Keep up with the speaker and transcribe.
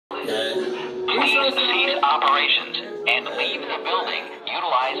Please cease operations and leave the building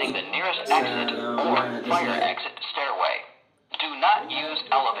utilizing the nearest exit or fire exit stairway. Do not use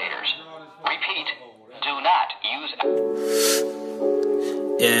elevators. Repeat, do not use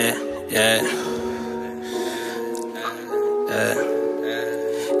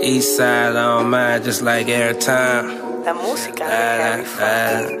East side on mine, just like every time. La música de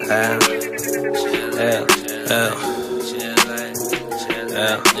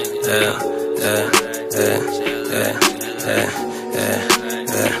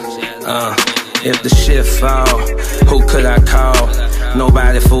If the shit fall, who could I call?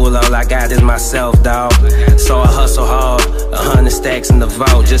 Nobody fool, all I got is myself, dawg. So I hustle hard, 100 stacks in the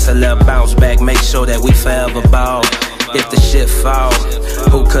vault. Just a little bounce back, make sure that we forever ball. If the shit fall,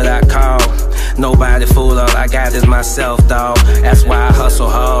 who could I call? Nobody fool, all I got is myself, dawg. That's why I hustle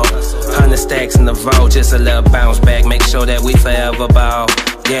hard, 100 stacks in the vault. Just a little bounce back, make sure that we forever ball.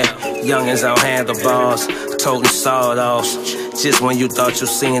 Yeah, youngins on handlebars, toting sawed-offs. Just when you thought you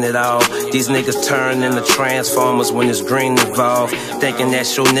seen it all, these niggas turn into transformers when it's green involved. Thinking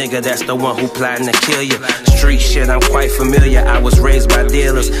that's your nigga, that's the one who plotting to kill you. Street shit, I'm quite familiar. I was raised by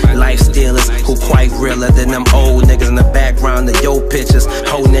dealers, life stealers, who quite realer than them old niggas in the background of your pictures.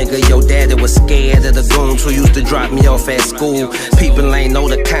 Whole nigga, your daddy was scared of the goons who used to drop me off at school. People ain't know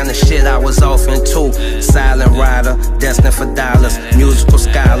the kind of shit I was off into. Silent rider, destined for dollars, musical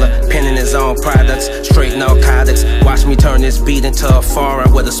scholar, penning his own products, straight narcotics. Watch me turn this beat into a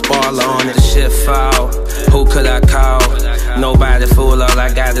foreign with a spoiler on it. The shit fall, who could I call? Nobody fool, all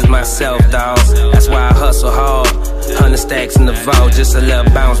I got is myself, dawg. That's why I hustle hard, 100 stacks in the vault. Just a little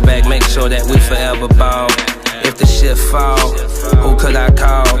bounce back, make sure that we forever ball. If the shit fall, who could I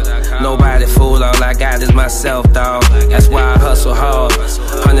call? Nobody fool, all I got is myself, dawg. That's why I hustle hard,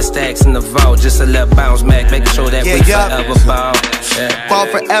 100 stacks in the vault. Just a little bounce back, make sure that we forever ball. Ball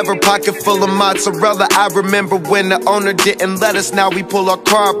forever, pocket full of mozzarella. I remember when the owner didn't let us. Now we pull our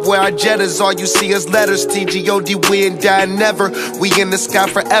car up where our Jettas. All you see is letters, TGOD, we ain't dying never. We in the sky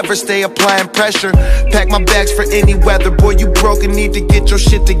forever, stay applying pressure. Pack my bags for any weather. Boy, you broke and need to get your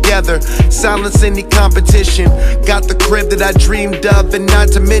shit together. Silence any competition. Got the crib that I dreamed of, and not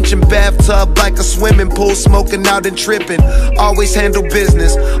to mention bathtub like a swimming pool, smoking out and tripping. Always handle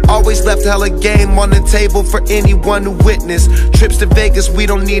business, always left hella game on the table for anyone who witnessed. Trips to Vegas, we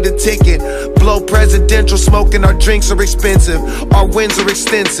don't need a ticket. Blow presidential, smoking, our drinks are expensive. Our wins are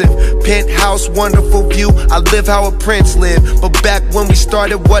extensive. Penthouse, wonderful view, I live how a prince lived. But back when we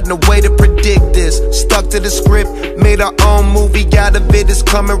started, wasn't a way to predict this. Stuck to the script, made our own movie out of it. It's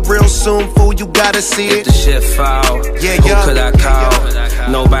coming real soon, fool, you gotta see it. If the shit fall, who could I call?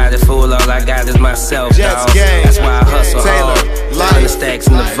 Nobody fool, all I got is myself, dawg. That's why I hustle hard, 100 stacks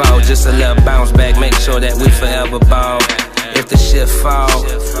in the vault. Just a little bounce back, make sure that we forever ball. If the shit fall,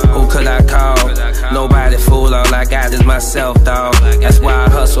 who could I call? Nobody fool, all I got is myself, dawg. That's why I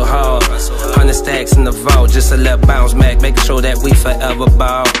hustle hard, 100 stacks in the vault. Just a little bounce back, make sure that we forever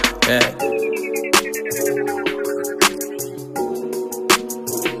ball.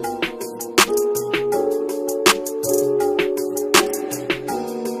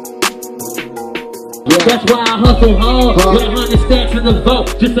 That's why I hustle hard, with 100 stacks in the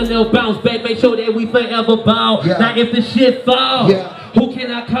vault. Just a little bounce back, make sure that we forever ball. Now if the shit fall, who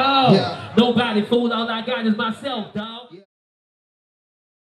can I call? Nobody fool, all I got is myself, dawg.